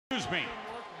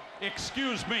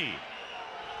Excuse me.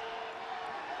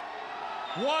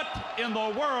 What in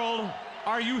the world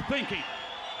are you thinking?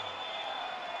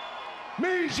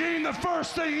 Mean Gene, the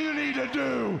first thing you need to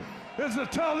do is to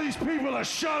tell these people to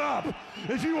shut up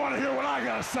if you want to hear what I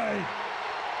gotta say.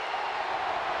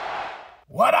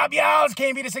 What up, y'all? It's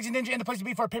KMV, the Sexy Ninja, and the place to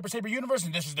be for a Paper Saber universe,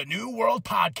 and this is the New World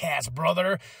Podcast,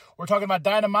 brother. We're talking about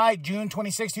Dynamite, June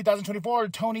 26, 2024.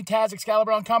 Tony, Taz,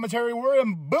 Excalibur on commentary. We're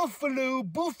in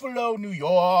Buffalo, New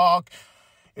York.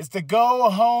 It's the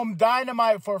go-home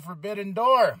Dynamite for Forbidden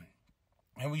Door.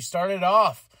 And we started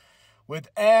off with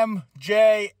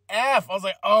MJF. I was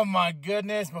like, oh my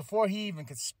goodness, before he even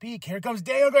could speak, here comes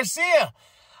Daniel Garcia.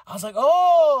 I was like,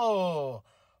 oh,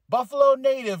 Buffalo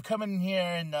native coming here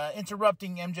and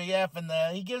interrupting MJF, and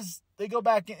they don't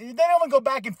even go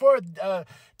back and forth.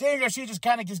 Daniel Garcia just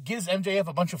gives MJF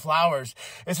a bunch of flowers.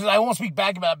 It says, I won't speak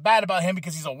bad about him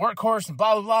because he's a workhorse and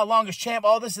blah, blah, blah, longest champ,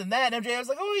 all this and that. And MJF's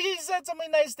like, oh, he said so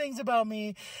many nice things about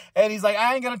me. And he's like,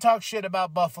 I ain't going to talk shit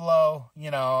about Buffalo,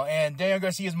 and Daniel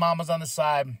Garcia's mama's on the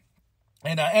side.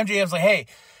 And MJF's like, hey,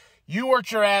 you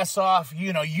worked your ass off.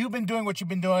 You've been doing what you've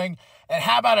been doing. And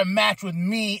how about a match with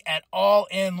me at All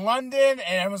in London? And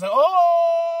everyone's like,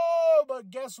 oh,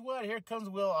 but guess what? Here comes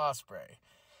Will Ospreay.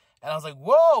 And I was like,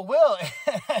 whoa, Will.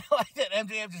 I like that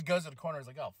MJF just goes to the corner. He's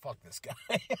like, oh, fuck this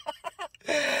guy.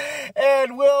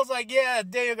 And Will's like, yeah,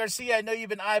 Daniel Garcia, I know you've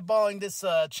been eyeballing this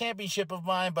championship of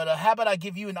mine, but how about I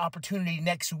give you an opportunity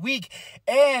next week?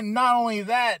 And not only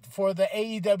that, for the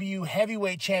AEW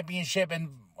Heavyweight Championship. And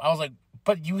I was like,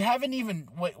 but you haven't even,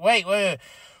 wait.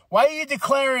 Why are you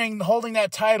declaring holding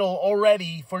that title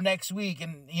already for next week?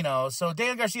 And, so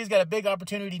Daniel Garcia's got a big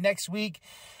opportunity next week.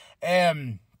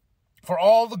 And for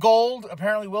all the gold,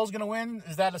 apparently Will's going to win.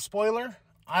 Is that a spoiler?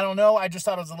 I don't know. I just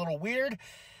thought it was a little weird.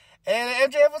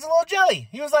 And MJF was a little jelly.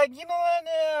 He was like, you know what?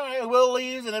 Yeah. Will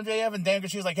leaves, and MJF and Daniel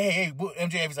Garcia's like, hey,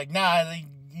 MJF is like, nah,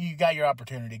 you got your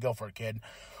opportunity. Go for it, kid.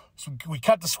 So we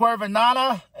cut to Swerve and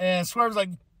Nana, and Swerve's like,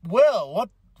 Will,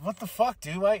 what the fuck,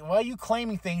 dude? Why are you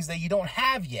claiming things that you don't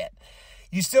have yet?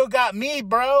 You still got me,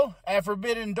 bro, at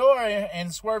Forbidden Door.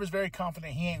 And Swerve is very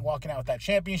confident he ain't walking out with that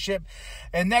championship.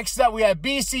 And next up, we have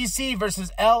BCC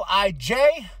versus LIJ.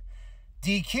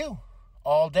 DQ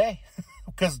all day.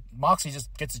 Because Moxley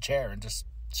just gets a chair and just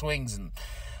swings and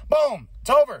boom, it's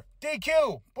over.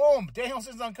 DQ, boom,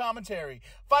 Danielson's on commentary.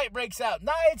 Fight breaks out.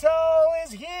 Naito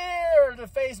is here to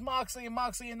face Moxley, and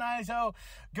Moxley and Naito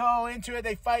go into it.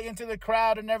 They fight into the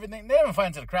crowd and everything. They don't fight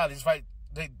into the crowd. They just fight.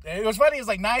 It was funny. It's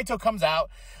like Naito comes out,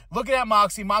 looking at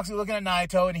Moxley looking at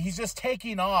Naito, and he's just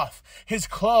taking off his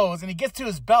clothes, and he gets to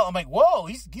his belt. I'm like, whoa,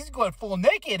 he's going full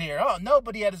naked here. Oh, no,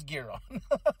 but he had his gear on.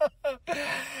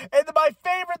 And my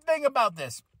favorite thing about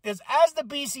this is as the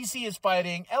BCC is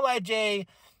fighting, LIJ,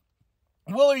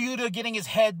 Wheeler Yuta getting his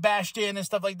head bashed in and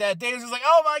stuff like that. Davis is like,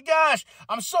 oh my gosh,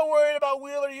 I'm so worried about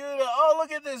Wheeler Yuta. Oh,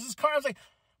 look at this. His car is like,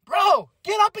 bro,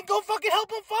 get up and go fucking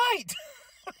help him fight.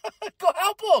 Go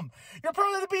help him. You're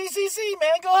part of the BCC,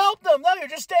 man. Go help them. No, you're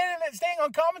just staying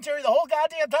on commentary the whole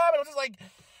goddamn time. And I'm just like,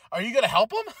 are you going to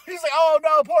help him? He's like, oh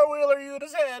no, poor Wheeler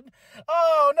Yuta's head.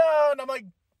 Oh no. And I'm like,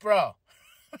 bro.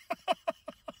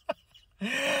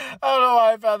 I don't know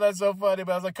why I found that so funny,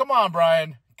 but I was like, come on,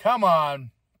 Brian. Come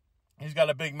on. He's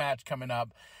got a big match coming up.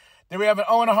 Then we have an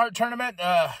Owen Hart tournament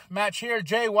match here.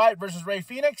 Jay White versus Rey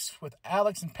Fenix with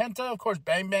Alex and Penta. Of course,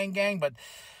 Bang Bang Gang, but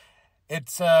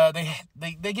it's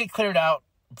they get cleared out.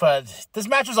 But this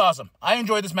match was awesome. I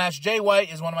enjoyed this match. Jay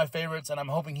White is one of my favorites, and I'm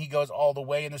hoping he goes all the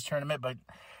way in this tournament. But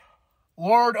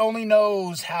Lord only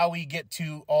knows how we get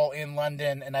to All in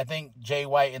London, and I think Jay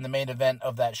White in the main event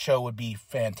of that show would be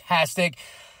fantastic.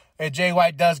 And Jay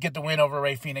White does get the win over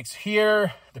Rey Fenix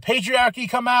here. The Patriarchy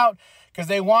come out because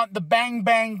they want the Bang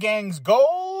Bang Gang's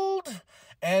gold.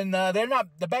 And they're not,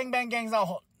 the Bang Bang Gang's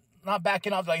not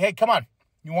backing up. Like, hey, come on.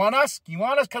 You want us?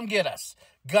 Come get us.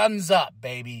 Guns up,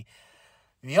 baby.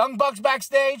 The Young Bucks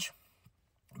backstage,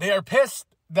 they are pissed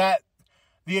that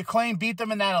the Acclaim beat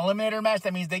them in that eliminator match.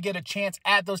 That means they get a chance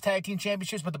at those tag team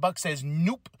championships. But the Bucks says,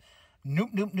 nope.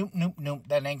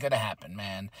 That ain't going to happen,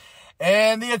 man.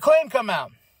 And the Acclaim come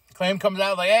out. Acclaim comes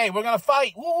out like, hey, we're going to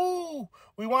fight. Woo!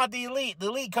 We want the Elite. The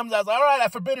Elite comes out like, all right,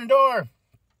 at Forbidden Door.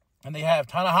 And they have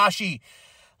Tanahashi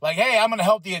like, hey, I'm going to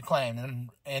help the Acclaim.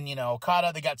 And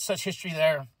Okada, they got such history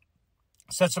there.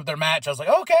 Sets up their match. I was like,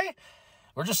 okay.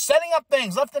 We're just setting up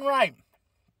things left and right.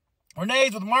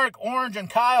 Renee's with Mark, Orange, and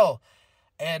Kyle.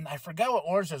 And I forgot what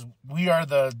Orange says. We are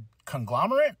the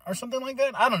conglomerate or something like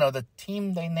that. I don't know. The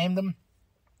team they named them.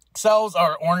 Cells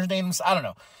or Orange names. I don't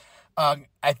know.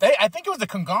 I think it was the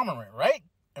conglomerate, right?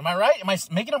 Am I right? Am I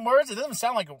making up words? It doesn't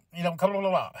sound like, blah, blah,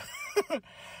 blah, blah.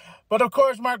 But, of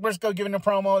course, Mark Briscoe giving a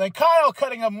promo. Then Kyle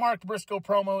cutting a Mark Briscoe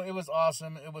promo. It was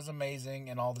awesome. It was amazing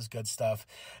and all this good stuff.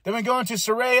 Then we go into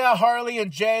Saraya, Harley,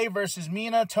 and Jay versus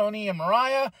Mina, Tony, and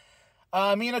Mariah.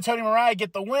 Mina, Tony, Mariah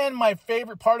get the win. My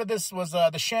favorite part of this was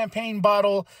the champagne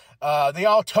bottle. They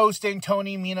all toasting.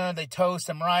 Tony, Mina, they toast.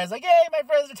 And Mariah's like, hey, my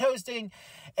friends are toasting.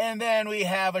 And then we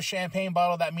have a champagne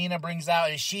bottle that Mina brings out,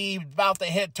 and she about to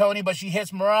hit Tony, but she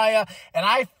hits Mariah. And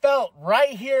I felt right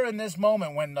here in this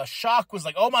moment when the shock was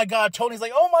like, oh my God, Tony's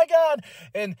like, oh my God.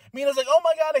 And Mina's like, oh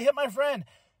my God, I hit my friend.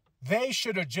 They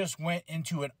should have just went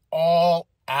into an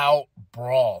all-out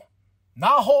brawl.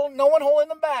 No one holding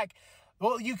them back.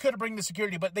 Well, you could have bring the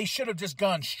security, but they should have just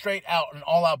gone straight out, an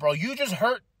all-out brawl. You just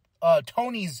hurt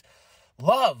Tony's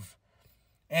love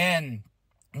and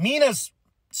Mina's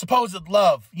supposed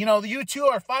love. You know, you two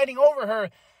are fighting over her,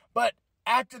 but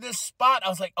after this spot, I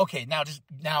was like, okay, now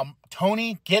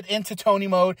Tony, get into Tony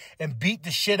mode and beat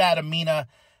the shit out of Mina.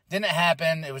 Didn't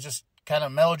happen. It was just kind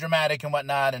of melodramatic and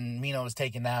whatnot, and Mina was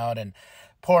taken out, and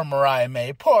poor Mariah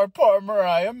May. Poor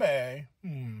Mariah May.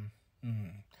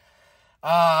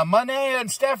 Monet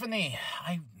and Stephanie.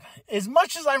 As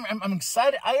much as I'm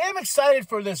excited, I am excited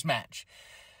for this match.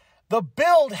 The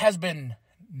build has been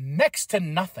next to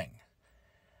nothing.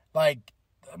 Like,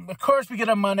 of course we get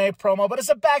a Monet promo, but it's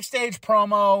a backstage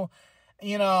promo,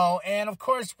 you know, and of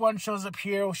course one shows up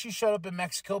here. Well, she showed up in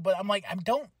Mexico, but I'm like, I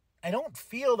don't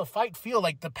feel the fight feel.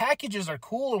 Like, the packages are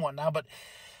cool and whatnot, but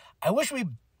I wish we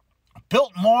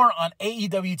built more on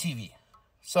AEW TV.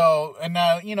 So, and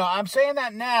you know, I'm saying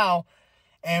that now,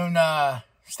 and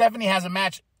Stephanie has a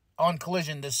match on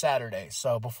Collision this Saturday,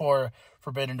 so before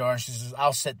Forbidden Door, and she says,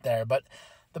 I'll sit there. But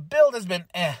the build has been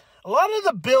A lot of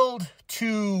the build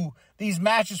to these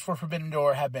matches for Forbidden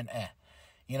Door have been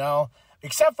you know,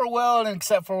 except for Will and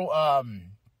except for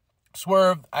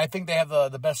Swerve. I think they have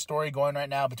the best story going right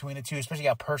now between the two, especially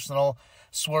how personal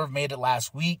Swerve made it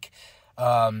last week.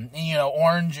 And, you know,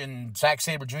 Orange and Zack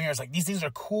Saber Jr. It's like, these things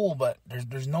are cool, but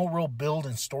there's no real build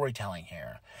and storytelling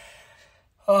here.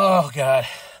 Oh, God.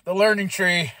 The learning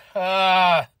tree.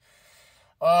 The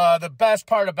best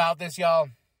part about this, y'all,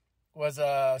 was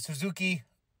Suzuki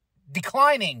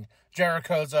declining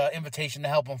Jericho's invitation to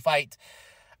help him fight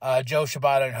Joe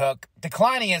Shibata and Hook.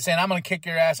 Declining it, saying, I'm going to kick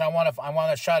your ass. I want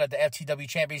a shot at the FTW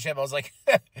Championship. I was like,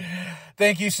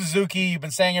 thank you, Suzuki. You've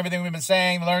been saying everything we've been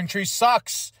saying. The learning tree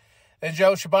sucks. Then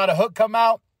Joe Shibata Hook come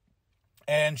out,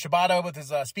 and Shibata with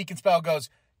his speaking spell goes,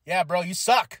 yeah, bro, you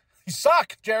suck. You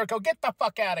suck, Jericho. Get the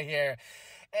fuck out of here.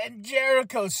 And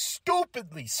Jericho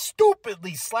stupidly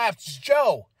slaps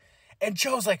Joe. And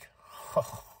Joe's like,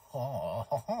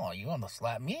 you want to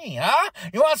slap me, huh?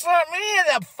 You want to slap me? And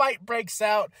that fight breaks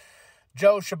out.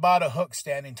 Joe Shibata Hook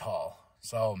standing tall.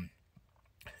 So,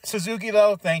 Suzuki,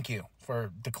 though, thank you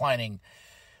for declining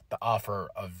the offer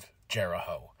of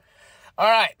Jericho. All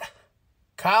right.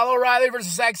 Kyle O'Reilly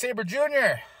versus Zack Saber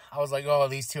Jr. I was like, oh,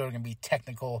 these two are going to be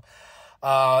technical.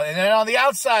 And then on the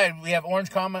outside, we have Orange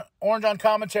on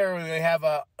commentary. We have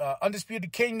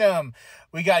Undisputed Kingdom.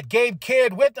 We got Gabe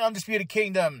Kidd with the Undisputed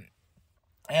Kingdom.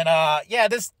 And, yeah,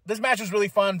 this match was really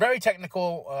fun. Very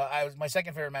technical. It was my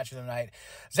second favorite match of the night.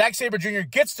 Zack Saber Jr.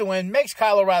 gets the win, makes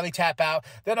Kyle O'Reilly tap out.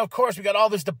 Then, of course, we got all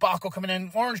this debacle coming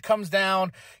in. Orange comes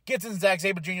down, gets in Zack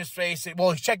Saber Jr.'s face. Well,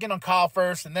 he's checking on Kyle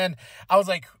first. And then I was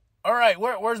like, all right,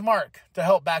 where's Mark to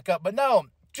help back up? But no,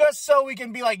 just so we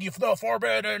can be like, the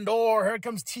Forbidden Door. Here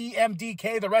comes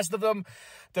TMDK, the rest of them,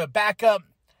 to back up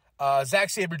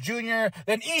Zack Saber Jr.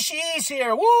 Then Ishii's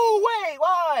here. Woo, wait,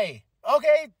 why?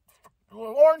 Okay,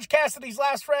 Orange Cassidy's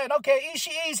last friend. Okay,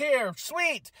 Ishii's here.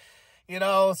 Sweet. You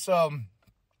know, so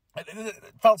it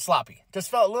felt sloppy.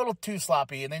 Just felt a little too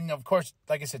sloppy. And then, of course,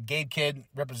 like I said, Gabe Kidd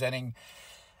representing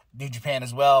New Japan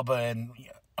as well. But in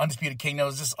Undisputed Kingdom,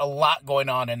 was just a lot going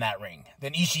on in that ring.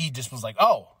 Then Ishii just was like,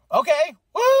 oh, okay,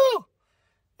 woo!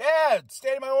 Yeah,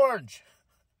 stay in my orange.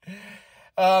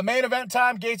 Main event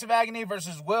time, Gates of Agony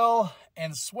versus Will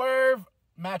and Swerve.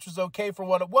 Match was okay for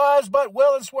what it was, but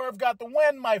Will and Swerve got the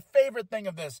win. My favorite thing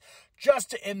of this, just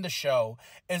to end the show,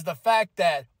 is the fact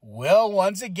that Will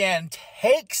once again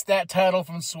takes that title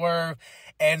from Swerve,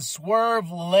 and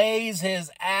Swerve lays his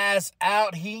ass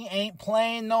out. He ain't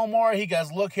playing no more. He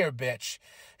goes, look here, bitch.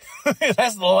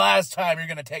 That's the last time you're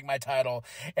going to take my title.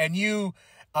 And you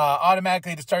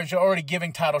automatically, to start the show, already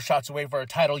giving title shots away for a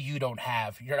title you don't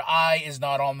have. Your eye is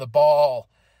not on the ball.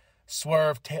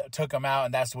 Swerve took him out,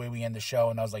 and that's the way we end the show.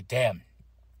 And I was like, damn,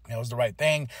 It was the right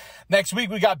thing. Next week,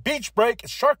 we got Beach Break.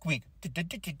 It's Shark Week.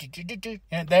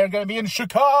 And they're going to be in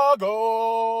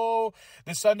Chicago.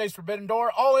 This Sunday's Forbidden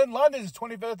Door. All in London is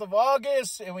 25th of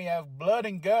August. And we have Blood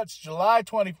and Guts July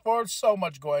 24th. So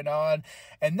much going on.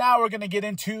 And now we're going to get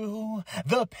into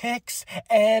the picks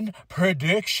and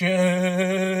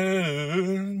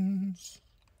predictions.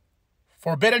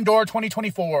 Forbidden Door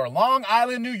 2024. Long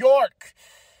Island, New York.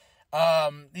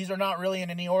 These are not really in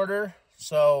any order.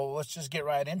 So let's just get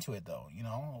right into it, though. You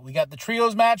know, we got the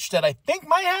trios match that I think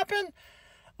might happen.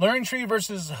 Luring Tree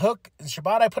versus Hook and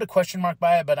Shibata. I put a question mark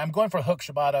by it, but I'm going for Hook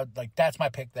Shibata. Like, that's my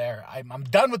pick there. I'm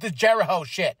done with this Jericho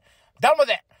shit. Done with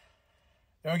it.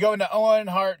 Then we go into Owen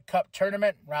Hart Cup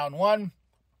Tournament, round 1.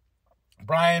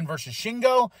 Brian versus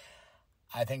Shingo.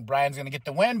 I think Brian's going to get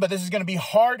the win, but this is going to be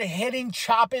hard-hitting,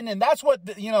 chopping, and that's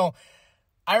what, you know,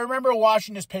 I remember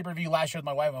watching this pay-per-view last year with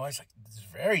my wife. My wife's like, this is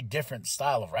a very different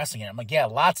style of wrestling. I'm like, yeah,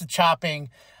 lots of chopping,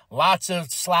 lots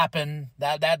of slapping.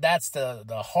 That's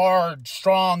the hard,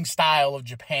 strong style of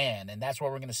Japan, and that's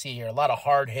what we're going to see here. A lot of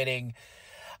hard-hitting.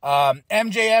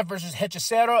 MJF versus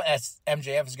Hechicero.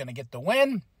 MJF is going to get the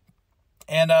win.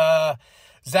 And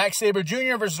Zack Saber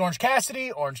Jr. versus Orange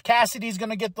Cassidy. Orange Cassidy's going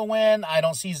to get the win. I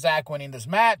don't see Zack winning this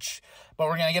match, but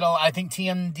we're going to get I think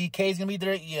TMDK is going to be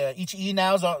there. Ichi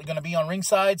now is going to be on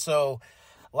ringside, so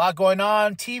a lot going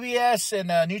on. TBS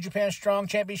and New Japan Strong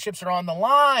Championships are on the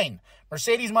line.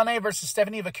 Mercedes Moné versus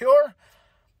Stephanie Vaquer.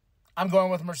 I'm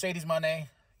going with Mercedes Moné,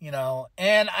 you know,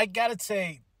 and I got to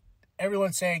say,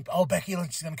 everyone's saying, oh, Becky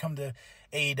Lynch is going to come to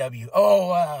AEW.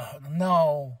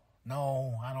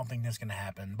 No, I don't think that's going to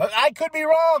happen. But I could be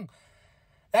wrong.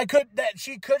 That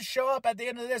she could show up at the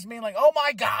end of this being like, oh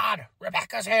my God,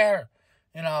 Rebecca's here.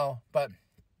 You know, but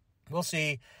we'll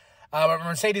see.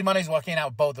 Mercedes Money's walking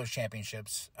out both those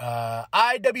championships.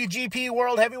 IWGP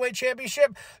World Heavyweight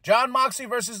Championship. Jon Moxley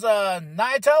versus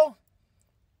Naito.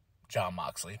 Jon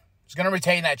Moxley is going to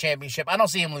retain that championship. I don't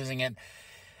see him losing it.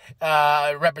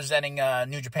 Representing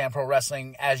New Japan Pro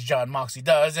Wrestling as Jon Moxley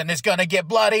does, and it's going to get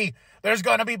bloody. There's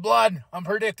going to be blood. I'm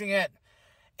predicting it.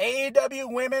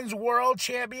 AEW Women's World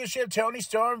Championship, Toni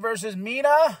Storm versus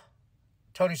Mina.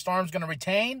 Toni Storm's going to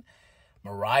retain.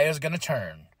 Mariah's going to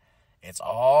turn. It's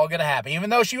all going to happen.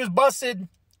 Even though she was busted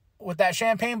with that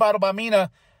champagne bottle by Mina,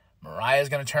 Mariah's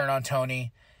going to turn on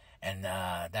Toni, and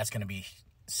that's going to be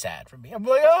sad for me. I'm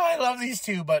like, oh, I love these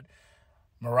two, but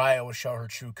Mariah will show her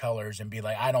true colors and be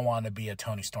like, I don't want to be a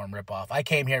Toni Storm ripoff. I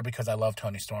came here because I love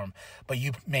Toni Storm, but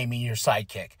you made me your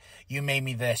sidekick. You made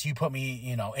me this. You put me,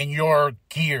 you know, in your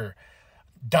gear.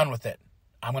 Done with it.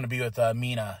 I'm going to be with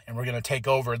Mina, and we're going to take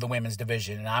over the women's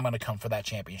division, and I'm going to come for that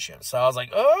championship. So I was like,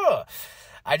 oh,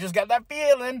 I just got that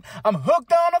feeling. I'm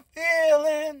hooked on a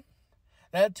feeling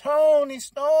that Toni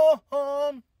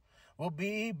Storm will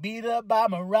be beat up by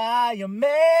Mariah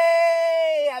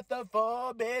May at the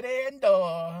Forbidden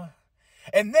Door.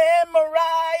 And then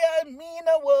Mariah and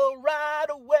Mina will ride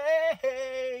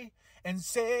away and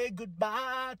say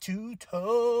goodbye to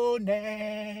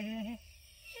Toni.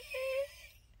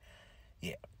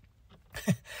 Yeah.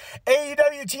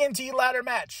 AEW TNT ladder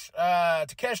match.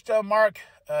 Takeshita, Mark,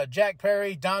 Jack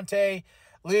Perry, Dante,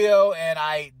 Leo, and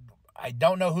I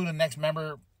don't know who the next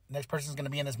person's going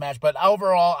to be in this match, but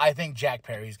overall, I think Jack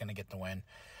Perry is going to get the win.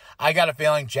 I got a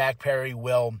feeling Jack Perry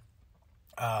will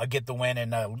get the win,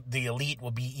 and the Elite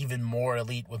will be even more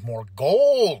elite with more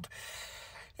gold.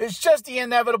 It's just the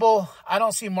inevitable. I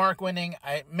don't see Mark winning.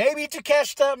 Maybe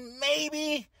Takeshita,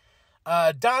 maybe.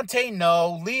 Dante,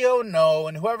 no. Leo, no.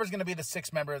 And whoever's going to be the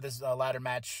sixth member of this ladder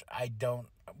match,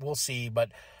 we'll see.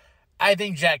 But I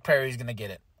think Jack Perry's going to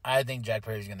get it. I think Jack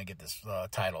Perry's going to get this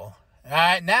title. All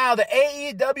right, now the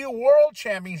AEW World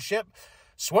Championship,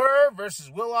 Swerve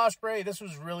versus Will Ospreay. This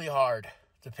was really hard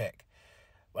to pick,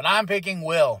 but I'm picking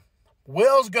Will.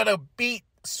 Will's gonna beat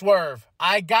Swerve.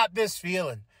 I got this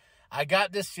feeling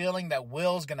that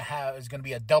Will's gonna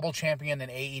be a double champion in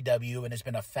AEW, and it's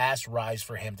been a fast rise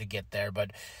for him to get there. But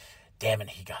damn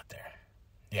it, he got there.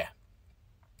 Yeah.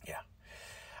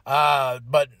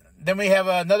 But then we have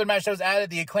another match that was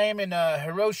added: the Acclaim and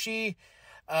Hiroshi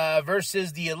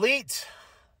versus the Elite.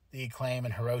 The Acclaim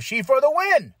and Hiroshi for the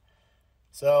win.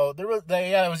 So it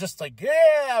was just like,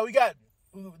 yeah,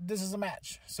 this is a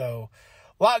match. So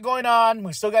a lot going on.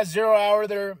 We still got 0 Hour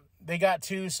there. They got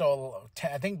 2, so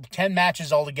I think 10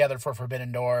 matches altogether for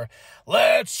Forbidden Door.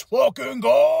 Let's fucking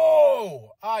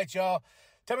go! All right, y'all.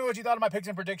 Tell me what you thought of my picks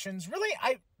and predictions. Really,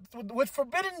 with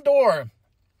Forbidden Door,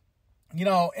 you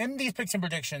know, in these picks and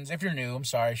predictions, if you're new, I'm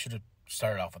sorry, I should have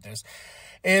started off with this,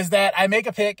 is that I make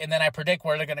a pick and then I predict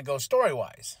where they're going to go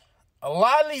story-wise. a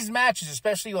lot of these matches,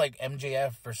 especially like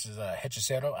MJF versus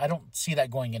Hechicero, I don't see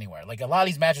that going anywhere. Like, a lot of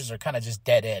these matches are kind of just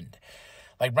dead end.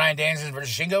 Like Bryan Danielson versus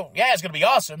Shingo, yeah, it's going to be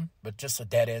awesome, but just a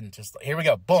dead end. Just here we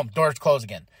go. Boom, doors close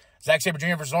again. Zack Sabre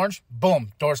Jr. versus Orange,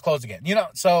 boom, doors closed again. You know,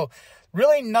 so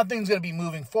really nothing's going to be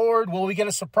moving forward. Will we get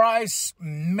a surprise?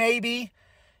 Maybe.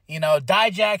 You know,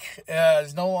 Dijak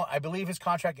I believe his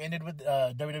contract ended with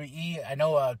WWE. I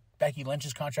know Becky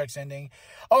Lynch's contract's ending.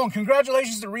 Oh, and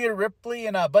congratulations to Rhea Ripley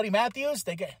and Buddy Matthews.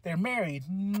 They're married.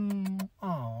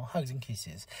 Oh, hugs and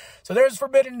kisses. So there's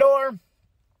Forbidden Door.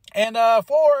 And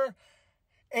for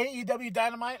AEW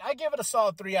Dynamite, I give it a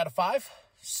solid 3 out of 5.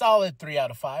 Solid 3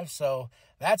 out of 5. So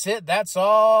that's it. That's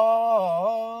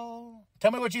all.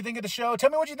 Tell me what you think of the show. Tell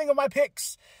me what you think of my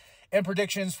picks and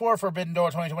predictions for Forbidden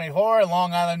Door 2024 in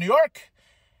Long Island, New York.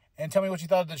 And tell me what you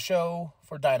thought of the show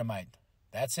for Dynamite.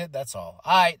 That's it. That's all.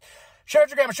 All right. Share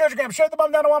the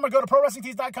bum down to one. Go to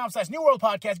ProWrestlingTees.com/New World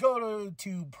Podcast. Go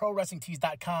to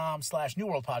ProWrestlingTees.com/New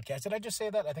World Podcast. Did I just say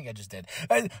that? I think I just did.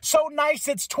 So nice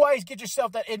it's twice. Get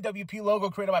yourself that nWp logo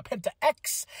created by Penta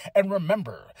X. And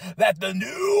remember that the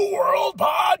New World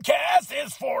Podcast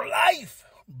is for life,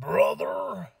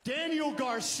 brother. Daniel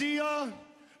Garcia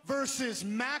versus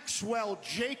Maxwell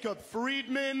Jacob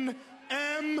Friedman,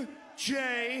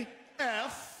 MJF.